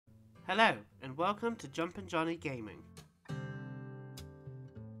Hello, and welcome to Jumpin' Johnny Gaming.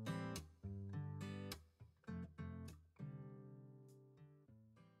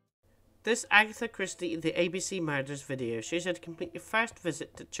 This Agatha Christie The ABC Murders video shows you how to complete your first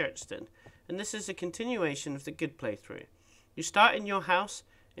visit to Churston, and this is a continuation of the good playthrough. You start in your house,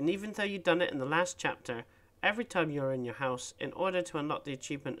 and even though you've done it in the last chapter, every time you're in your house, in order to unlock the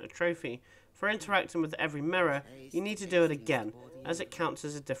achievement or trophy, for interacting with every mirror, you need to do it again, as it counts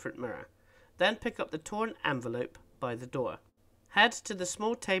as a different mirror. Then pick up the torn envelope by the door. Head to the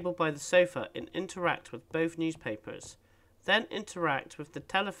small table by the sofa and interact with both newspapers. Then interact with the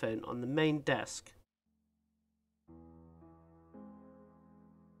telephone on the main desk.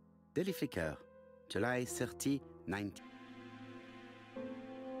 Daily Flicker, July 30, 19...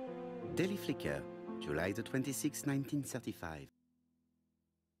 Daily Flicker, July the 26th, 1935.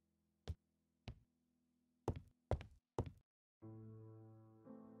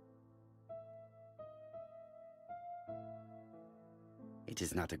 It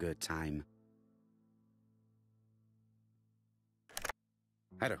is not a good time.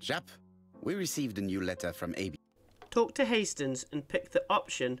 Hello, Jap. We received a new letter from AB. Talk to Hastings and pick the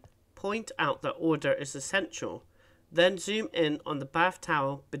option Point out that order is essential. Then zoom in on the bath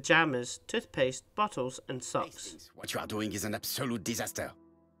towel, pajamas, toothpaste, bottles and socks. Hastings, what you are doing is an absolute disaster.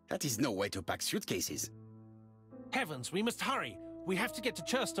 That is no way to pack suitcases. Heavens, we must hurry. We have to get to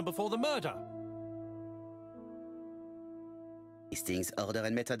Churston before the murder. Hastings' order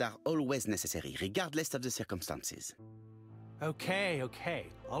and method are always necessary, regardless of the circumstances. Okay.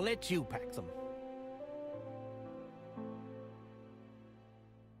 I'll let you pack them.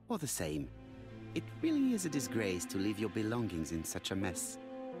 All the same, it really is a disgrace to leave your belongings in such a mess.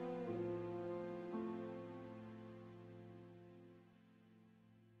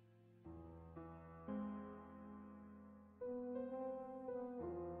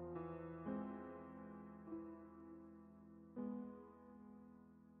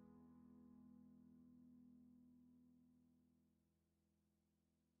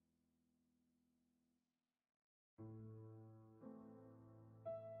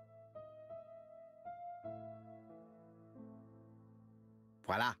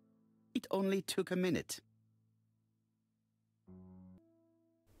 Voila! It only took a minute.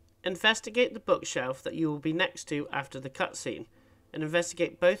 Investigate the bookshelf that you will be next to after the cutscene, and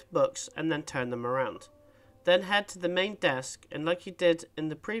investigate both books and then turn them around. Then head to the main desk, and like you did in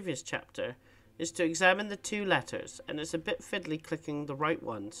the previous chapter, is to examine the two letters, and it's a bit fiddly clicking the right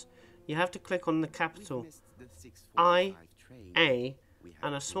ones. You have to click on the capital I, A,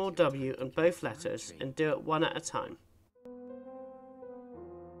 and a small W on both letters, and do it one at a time.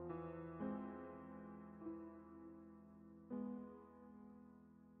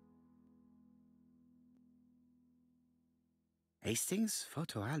 Hastings'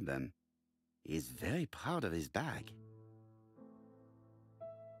 photo album. He is very proud of his bag.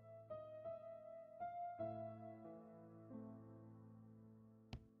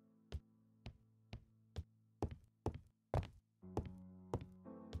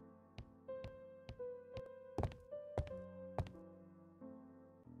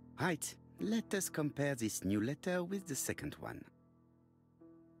 Right, let us compare this new letter with the second one.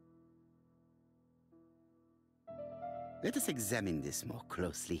 Let us examine this more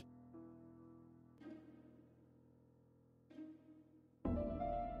closely.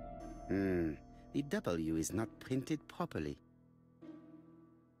 The W is not printed properly.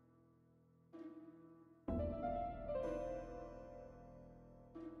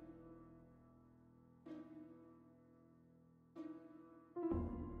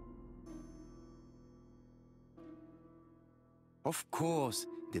 Of course,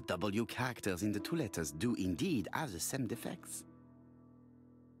 the W characters in the two letters do indeed have the same defects.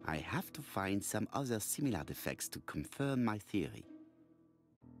 I have to find some other similar defects to confirm my theory.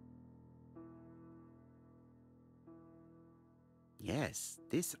 Yes,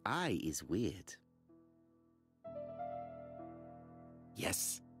 this I is weird.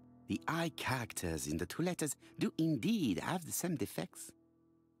 Yes, the I characters in the two letters do indeed have the same defects.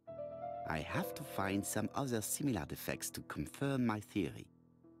 I have to find some other similar defects to confirm my theory.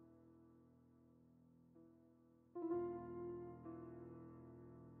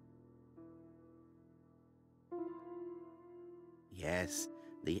 Yes,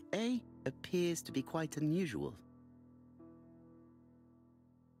 the A appears to be quite unusual.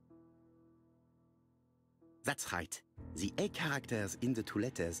 That's right. The A characters in the two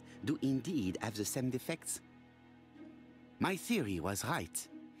letters do indeed have the same defects. My theory was right.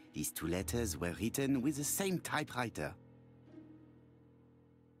 These two letters were written with the same typewriter.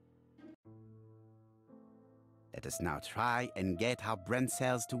 Let us now try and get our brain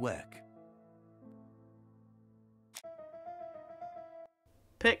cells to work.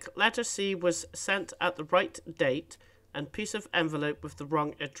 Pick letter C was sent at the right date and piece of envelope with the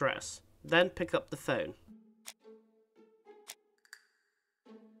wrong address. Then pick up the phone.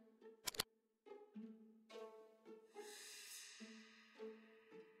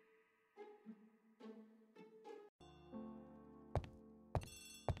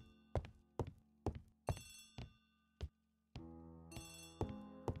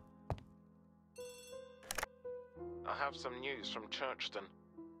 I have some news from Churston.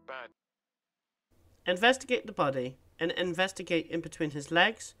 Bad. Investigate the body and investigate in between his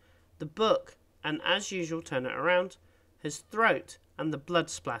legs, the book, and as usual turn it around, his throat and the blood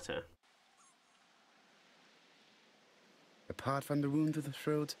splatter. Apart from the wound to the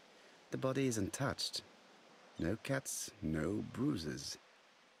throat, the body is untouched. No cuts, no bruises.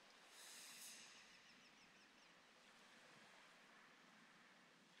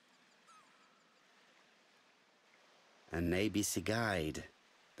 An ABC guide.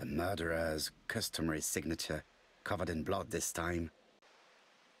 The murderer's customary signature, covered in blood this time.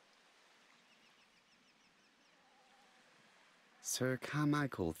 Sir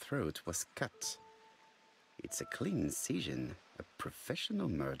Carmichael's throat was cut. It's a clean incision, a professional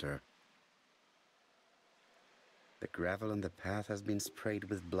murder. The gravel on the path has been sprayed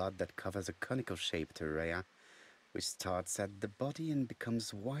with blood that covers a conical-shaped area, which starts at the body and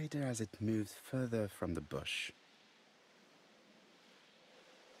becomes wider as it moves further from the bush.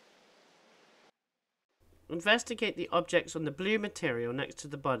 Investigate the objects on the blue material next to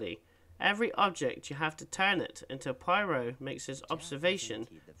the body. Every object you have to turn it until Poirot makes his observation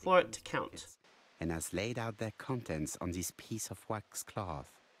for it to count. And has laid out their contents on this piece of wax cloth.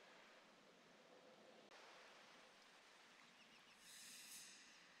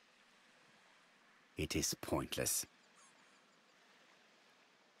 It is pointless.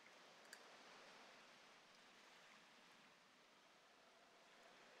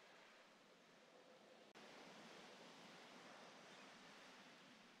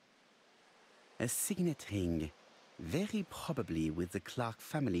 A signet ring, very probably with the Clark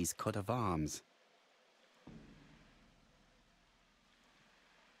family's coat of arms.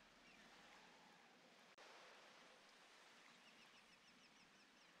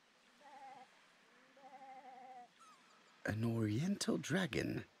 An oriental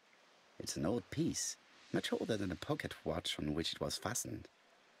dragon. It's an old piece, much older than a pocket watch on which it was fastened.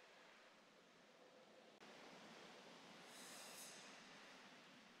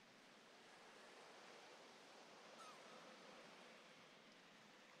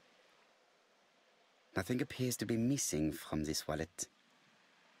 Nothing appears to be missing from this wallet.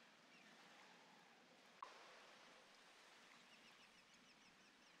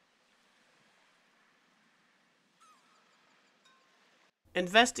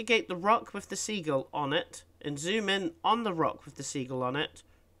 Investigate the rock with the seagull on it, and zoom in on the rock with the seagull on it,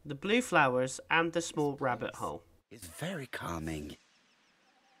 the blue flowers, and the small rabbit hole. It's very calming.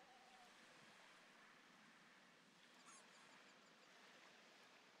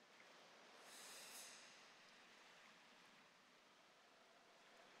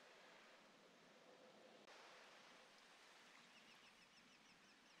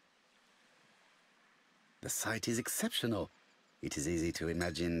 The site is exceptional. It is easy to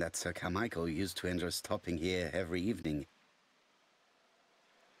imagine that Sir Carmichael used to enjoy stopping here every evening.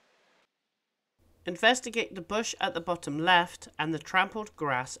 Investigate the bush at the bottom left and the trampled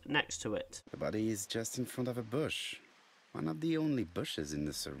grass next to it. The body is just in front of a bush, one of the only bushes in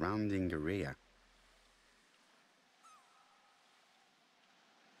the surrounding area.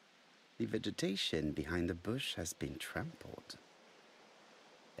 The vegetation behind the bush has been trampled.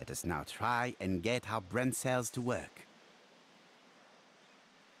 Let us now try and get our brain cells to work.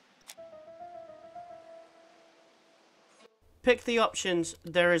 Pick the options.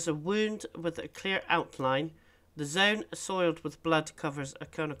 There is a wound with a clear outline, the zone soiled with blood covers a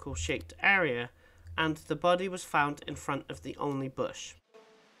conical shaped area, and the body was found in front of the only bush.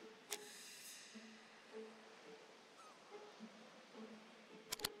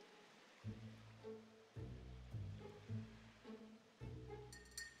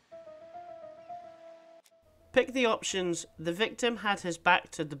 Pick the options. The victim had his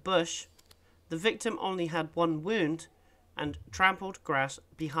back to the bush, the victim only had one wound, and trampled grass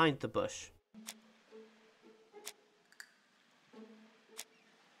behind the bush.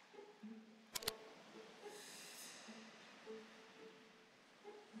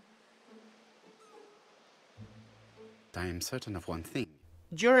 I am certain of one thing.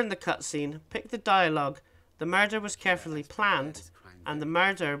 During the cutscene, pick the dialogue. The murder was carefully planned, and the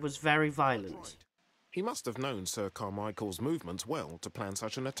murder was very violent. He must have known Sir Carmichael's movements well to plan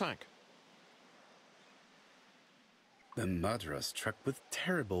such an attack. The murderer struck with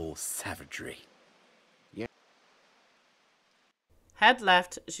terrible savagery. Head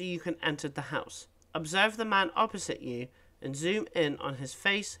left so you can enter the house. Observe the man opposite you and zoom in on his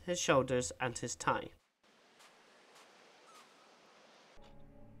face, his shoulders, and his tie.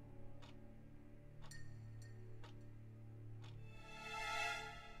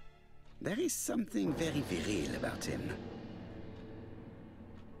 There is something very viril about him.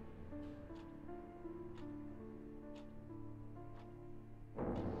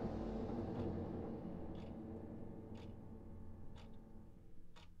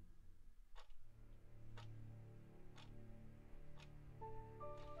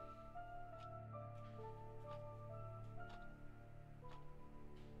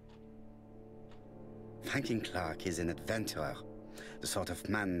 Franklin Clark is an adventurer, the sort of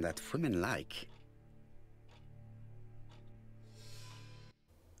man that women like.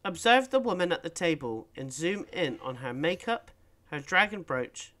 Observe the woman at the table and zoom in on her makeup, her dragon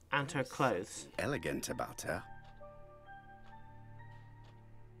brooch, and her clothes. Elegant about her.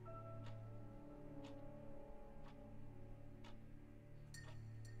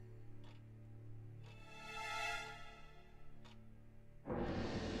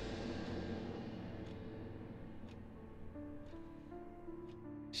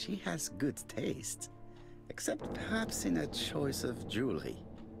 She has good taste, except perhaps in her choice of jewelry.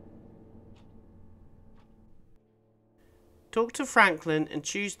 Talk to Franklin and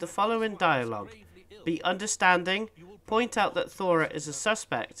choose the following dialogue. Be understanding, point out that Thora is a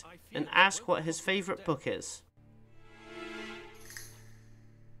suspect, and ask what his favourite book is.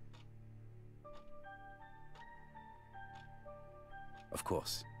 Of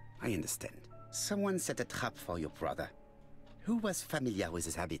course, I understand. Someone set a trap for your brother. Who was familiar with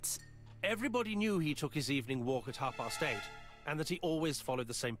his habits? Everybody knew he took his evening walk at 8:30, and that he always followed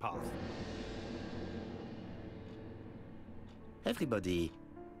the same path. Everybody,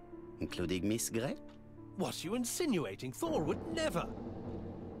 including Miss Grey? What are you insinuating? Thor would never.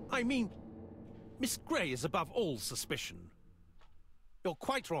 I mean, Miss Grey is above all suspicion. You're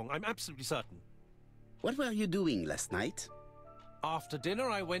quite wrong, I'm absolutely certain. What were you doing last night? After dinner,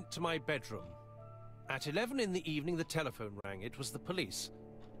 I went to my bedroom. At 11 in the evening, the telephone rang. It was the police.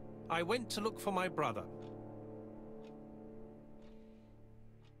 I went to look for my brother.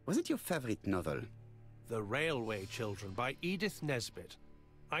 Was it your favorite novel? The Railway Children by Edith Nesbit.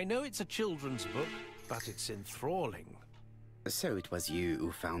 I know it's a children's book, but it's enthralling. So it was you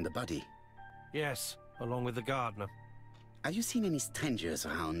who found the body? Yes, along with the gardener. Have you seen any strangers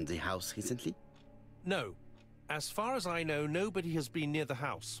around the house recently? No. As far as I know, nobody has been near the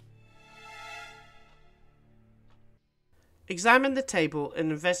house. Examine the table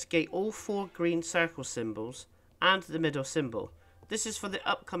and investigate all 4 green circle symbols and the middle symbol. This is for the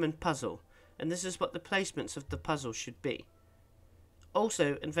upcoming puzzle, and this is what the placements of the puzzle should be.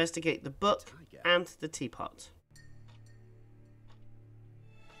 Also, investigate the book and the teapot.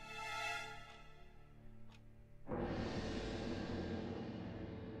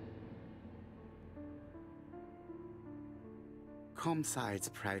 Comside's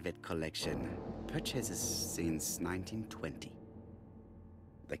private collection, purchases since 1920.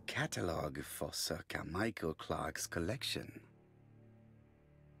 The catalogue for Sir Carmichael Clark's collection.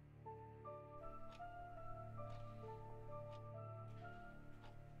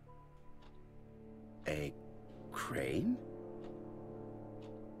 A crane?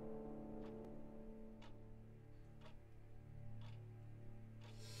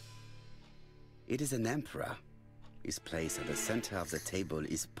 It is an emperor. His place at the center of the table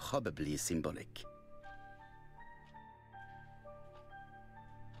is probably symbolic.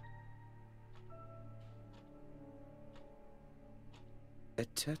 A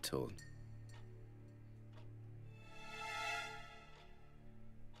turtle.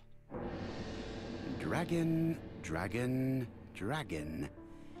 Dragon, dragon, dragon.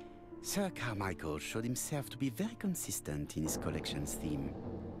 Sir Carmichael showed himself to be very consistent in his collection's theme.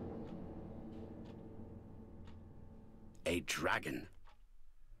 A dragon.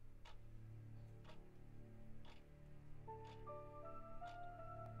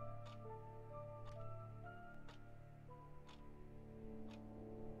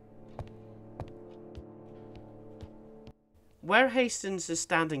 Where Hastings is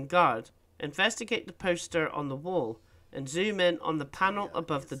standing guard, investigate the poster on the wall and zoom in on the panel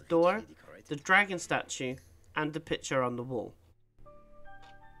above the door, the dragon statue, and the picture on the wall.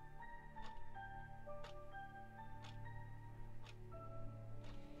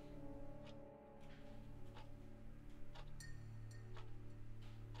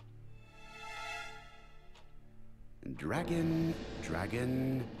 Dragon,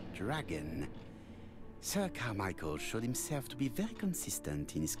 dragon, dragon. Sir Carmichael showed himself to be very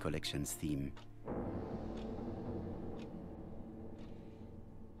consistent in his collection's theme.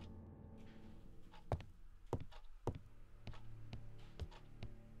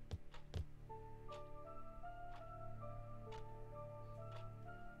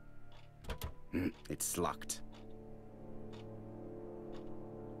 It's locked.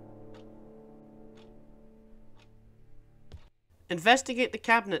 Investigate the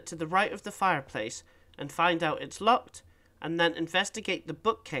cabinet to the right of the fireplace and find out it's locked, and then investigate the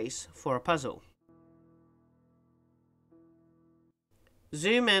bookcase for a puzzle.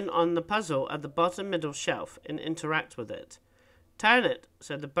 Zoom in on the puzzle at the bottom middle shelf and interact with it. Turn it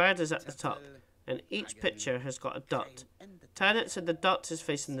so the bird is at the top, and each picture has got a dot. Turn it so the dot is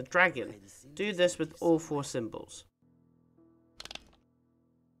facing the dragon. Do this with all 4 symbols.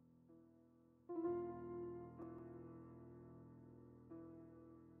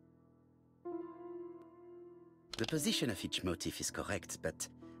 The position of each motif is correct, but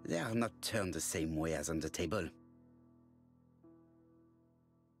they are not turned the same way as on the table.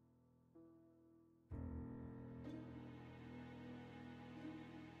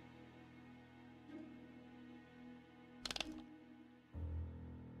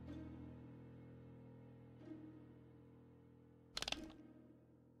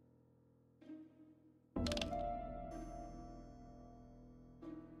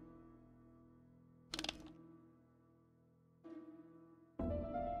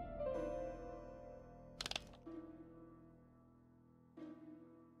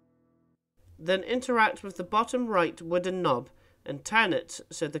 Then interact with the bottom right wooden knob and turn it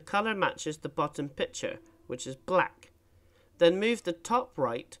so the colour matches the bottom picture, which is black. Then move the top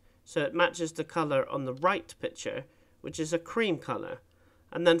right so it matches the colour on the right picture, which is a cream colour.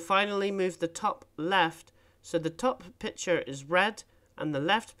 And then finally move the top left so the top picture is red and the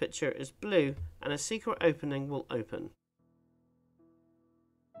left picture is blue, and a secret opening will open.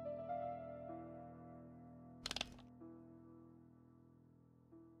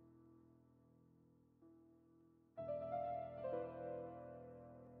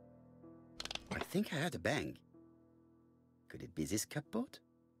 I think I heard a bang. Could it be this cupboard?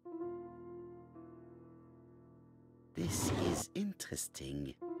 This is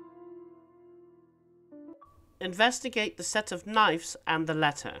interesting. Investigate the set of knives and the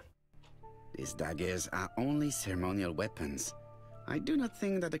letter. These daggers are only ceremonial weapons. I do not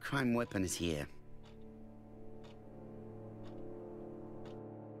think that the crime weapon is here.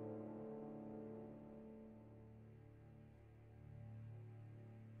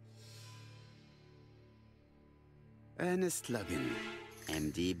 Ernest Logan,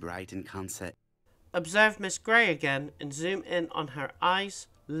 MD, Brighton Concert. Observe Miss Grey again and zoom in on her eyes,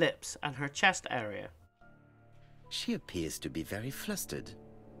 lips and her chest area. She appears to be very flustered.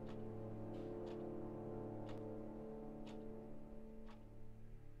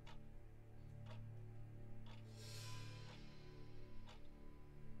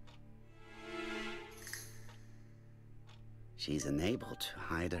 She's unable to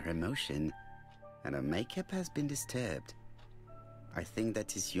hide her emotion, and her makeup has been disturbed. I think that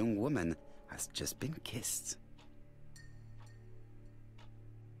this young woman has just been kissed.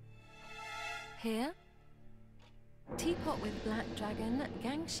 Here? Teapot with black dragon,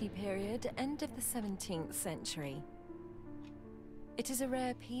 Gangshi period, end of the 17th century. It is a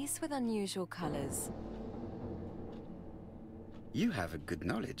rare piece with unusual colours. You have a good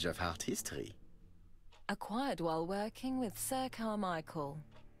knowledge of art history. Acquired while working with Sir Carmichael.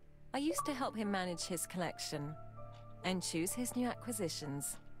 I used to help him manage his collection and choose his new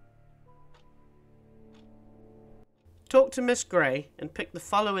acquisitions. Talk to Miss Grey and pick the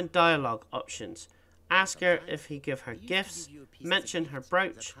following dialogue options. Ask her if he give her gifts, mention her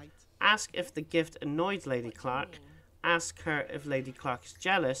brooch, ask if the gift annoyed Lady Clark, ask her if Lady Clark is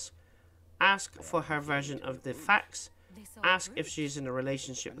jealous, ask for her version of the facts, ask if she's in a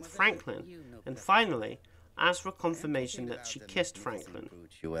relationship with Franklin, and finally, ask for confirmation that she kissed Franklin.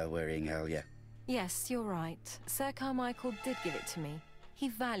 You were wearing earlier. Yes, you're right. Sir Carmichael did give it to me. He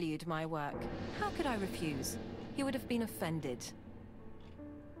valued my work. How could I refuse? He would have been offended.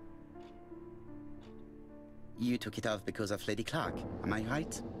 You took it off because of Lady Clark, am I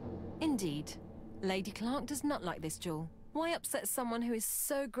right? Indeed. Lady Clark does not like this jewel. Why upset someone who is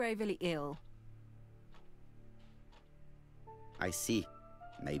so gravely ill? I see.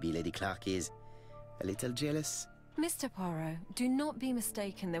 Maybe Lady Clark is a little jealous. Mr. Poirot, do not be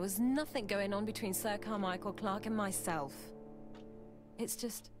mistaken. There was nothing going on between Sir Carmichael Clark and myself. It's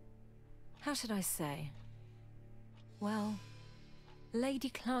just... how should I say? Well, Lady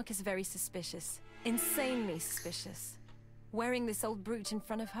Clark is very suspicious. Insanely suspicious. Wearing this old brute in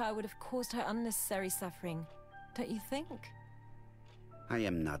front of her would have caused her unnecessary suffering. Don't you think? I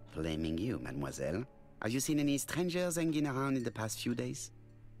am not blaming you, mademoiselle. Have you seen any strangers hanging around in the past few days?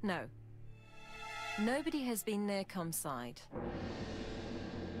 No. Nobody has been near Comside.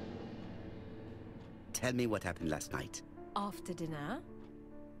 Tell me what happened last night. After dinner?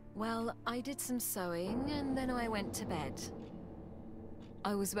 Well, I did some sewing and then I went to bed.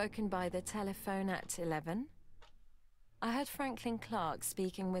 I was woken by the telephone at 11. I heard Franklin Clark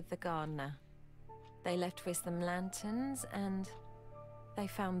speaking with the gardener. They left with some lanterns and they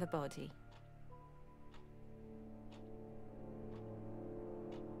found the body.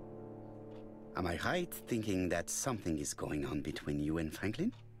 Am I right thinking that something is going on between you and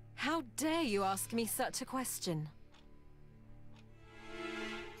Franklin? How dare you ask me such a question?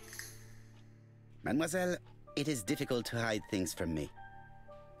 Mademoiselle, it is difficult to hide things from me.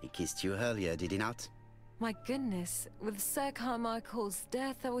 He kissed you earlier, did he not? My goodness, with Sir Carmichael's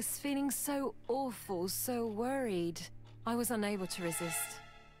death, I was feeling so awful, so worried. I was unable to resist.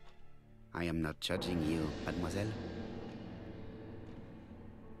 I am not judging you, mademoiselle.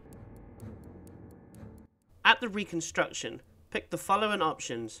 At the reconstruction, pick the following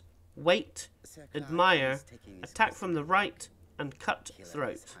options: wait, admire, attack from the right, and cut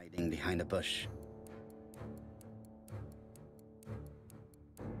throat. Hiding behind a bush.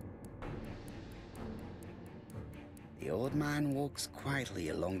 The old man walks quietly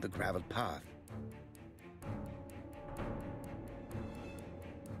along the gravel path.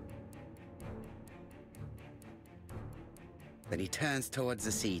 Then he turns towards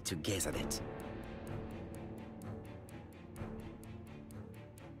the sea to gaze at it.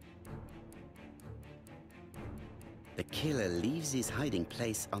 The killer leaves his hiding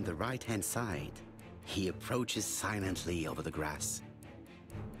place on the right-hand side. He approaches silently over the grass.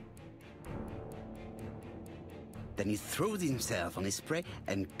 Then he throws himself on his prey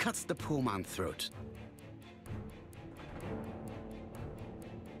and cuts the poor man's throat.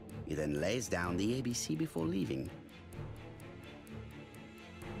 He then lays down the ABC before leaving.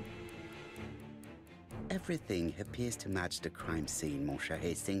 Everything appears to match the crime scene, Monsieur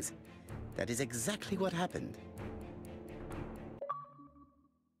Hastings. That is exactly what happened.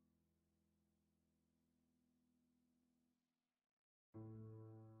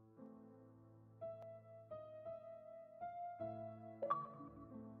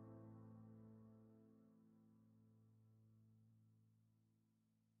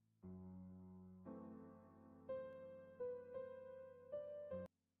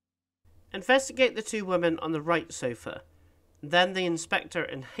 Investigate the two women on the right sofa. Then the inspector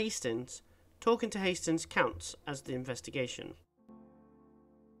and Hastings. Talking to Hastings counts as the investigation.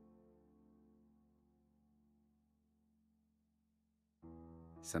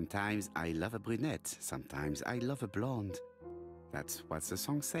 Sometimes I love a brunette, sometimes I love a blonde. That's what the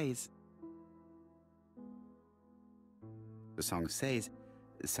song says. The song says,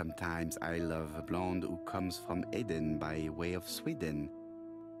 sometimes I love a blonde who comes from Eden by way of Sweden.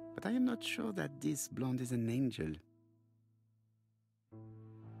 But I am not sure that this blonde is an angel.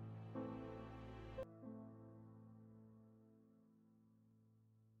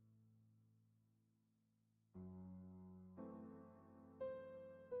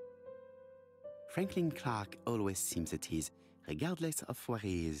 Franklin Clark always seems at ease, regardless of where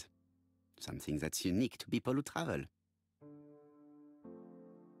he is. Something that's unique to people who travel.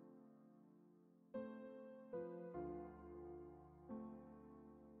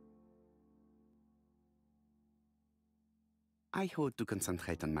 I ought to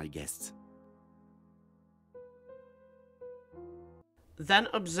concentrate on my guests. Then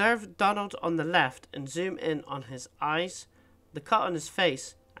observe Donald on the left and zoom in on his eyes, the cut on his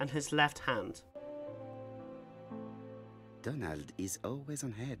face, and his left hand. Donald is always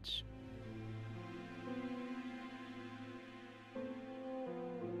on edge.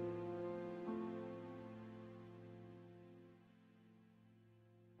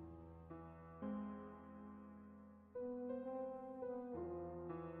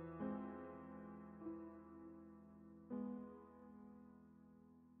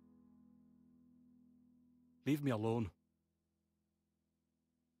 Leave me alone.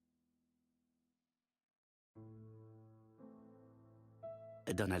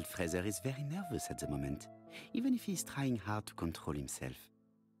 Donald Fraser is very nervous at the moment, even if he's trying hard to control himself.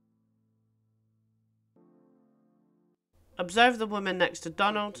 Observe the woman next to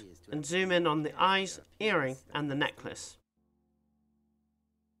Donald and zoom in on the eyes, earring, and the necklace.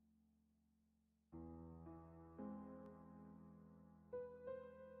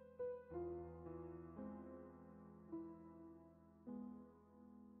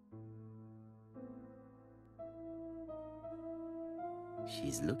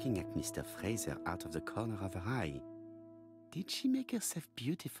 She's looking at Mr. Fraser out of the corner of her eye. Did she make herself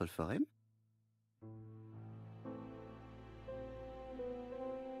beautiful for him?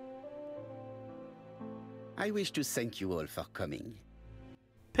 I wish to thank you all for coming.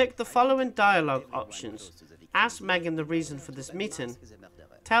 Pick the following dialogue options. Ask Megan the reason for this meeting.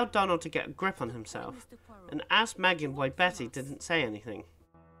 Tell Donald to get a grip on himself. And ask Megan why Betty didn't say anything.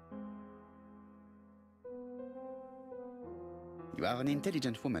 You are an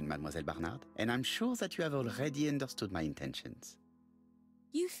intelligent woman, Mademoiselle Barnard, and I'm sure that you have already understood my intentions.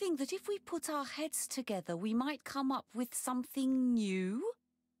 You think that if we put our heads together, we might come up with something new?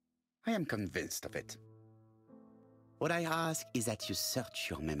 I am convinced of it. What I ask is that you search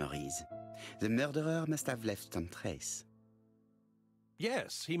your memories. The murderer must have left some trace.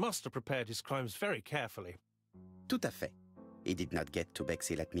 Yes, he must have prepared his crimes very carefully. Tout à fait. He did not get to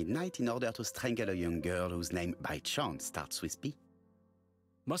Bexhill at midnight in order to strangle a young girl whose name by chance starts with P.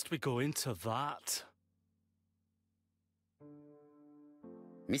 Must we go into that?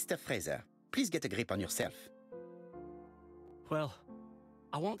 Mr. Fraser, please get a grip on yourself. Well,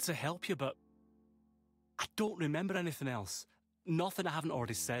 I want to help you, but I don't remember anything else. Nothing I haven't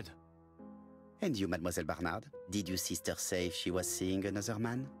already said. And you, Mademoiselle Barnard, did your sister say if she was seeing another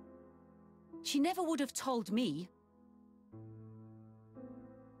man? She never would have told me.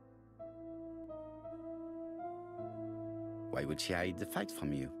 Why would she hide the fact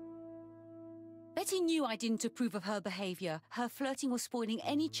from you? Betty knew I didn't approve of her behaviour. Her flirting was spoiling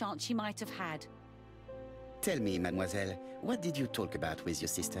any chance she might have had. Tell me, mademoiselle, what did you talk about with your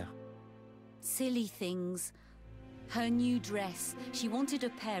sister? Silly things. Her new dress. She wanted a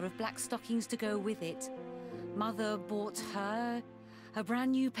pair of black stockings to go with it. Mother bought her a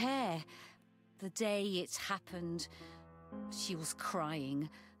brand new pair. The day it happened, she was crying.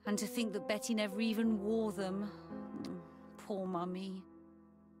 And to think that Betty never even wore them. Poor Mummy.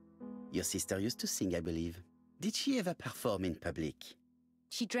 Your sister used to sing, I believe. Did she ever perform in public?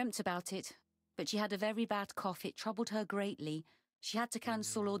 She dreamt about it, but she had a very bad cough. It troubled her greatly. She had to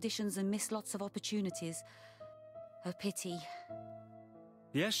cancel auditions and miss lots of opportunities. A pity.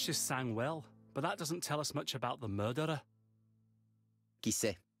 Yes, she sang well, but that doesn't tell us much about the murderer. Qui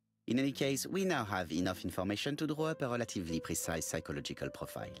sait? In any case, we now have enough information to draw up a relatively precise psychological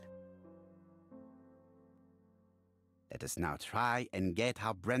profile. Let us now try and get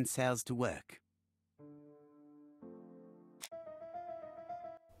our brain cells to work.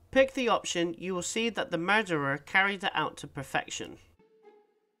 Pick the option. You will see that the murderer carried it out to perfection.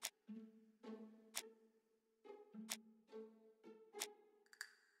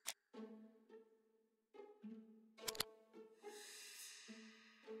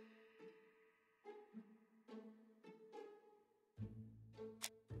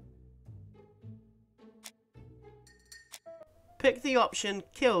 Pick the option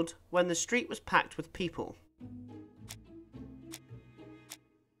killed when the street was packed with people.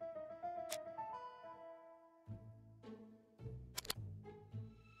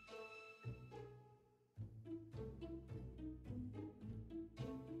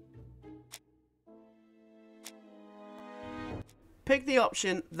 Pick the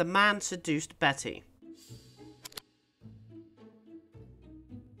option the man seduced Betty.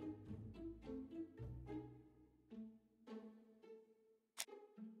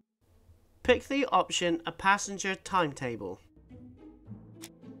 Pick the option a passenger timetable.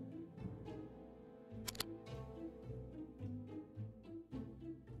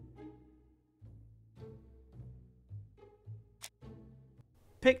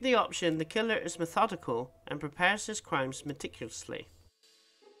 Pick the option the killer is methodical and prepares his crimes meticulously.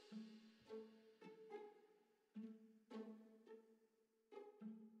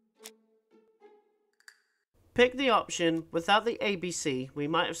 Pick the option without the ABC. We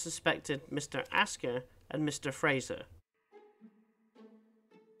might have suspected Mr. Asker and Mr. Fraser.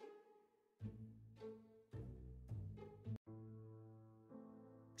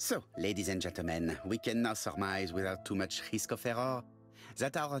 So, ladies and gentlemen, we can now surmise without too much risk of error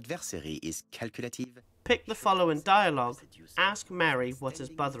that our adversary is calculative. Pick the following dialogue. Ask Mary what is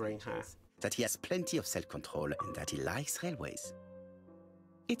bothering her. That he has plenty of self-control and that he likes railways.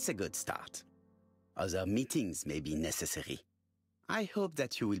 It's a good start. Other meetings may be necessary. I hope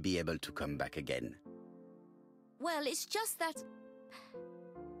that you will be able to come back again. Well, it's just that...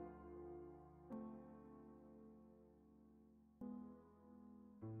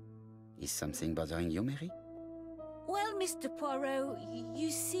 Is something bothering you, Mary? Well, Mr. Poirot, you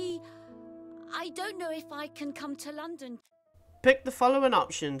see, I don't know if I can come to London. Pick the following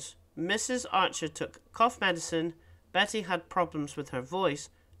options. Mrs. Archer took cough medicine, Betty had problems with her voice,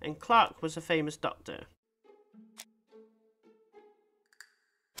 and Clark was a famous doctor.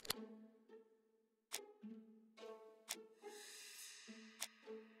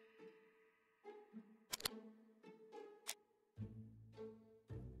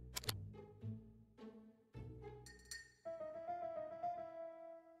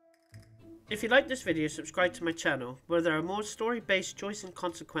 If you like this video, subscribe to my channel, where there are more story-based choice and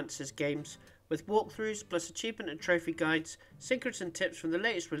consequences games, with walkthroughs plus achievement and trophy guides, secrets and tips from the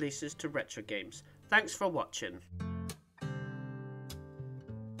latest releases to retro games. Thanks for watching.